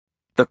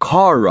The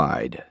car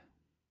ride.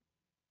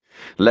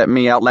 Let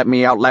me out, let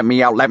me out, let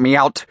me out, let me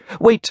out.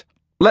 Wait,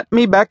 let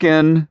me back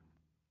in.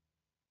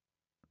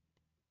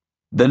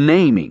 The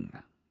naming.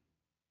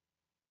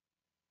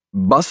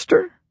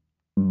 Buster?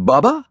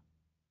 Bubba?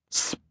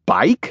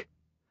 Spike?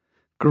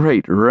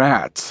 Great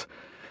rats.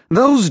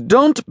 Those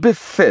don't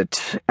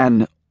befit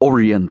an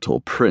Oriental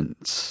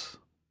prince.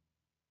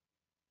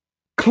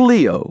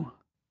 Cleo,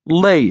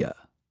 Leia,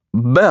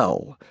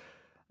 Belle.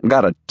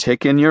 Got a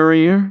tick in your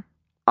ear?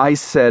 I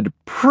said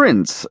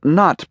prince,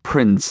 not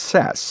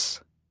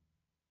princess.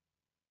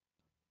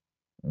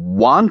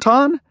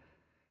 Wonton?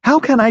 How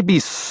can I be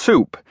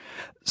soup?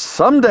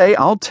 Someday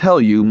I'll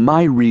tell you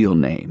my real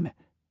name.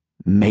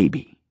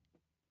 Maybe.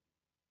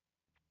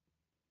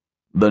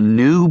 The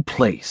new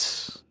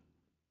place.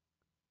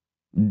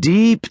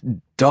 Deep,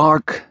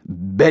 dark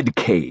bed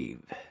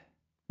cave.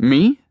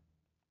 Me?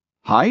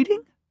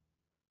 Hiding?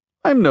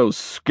 I'm no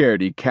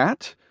scaredy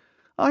cat.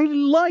 I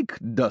like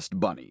dust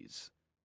bunnies.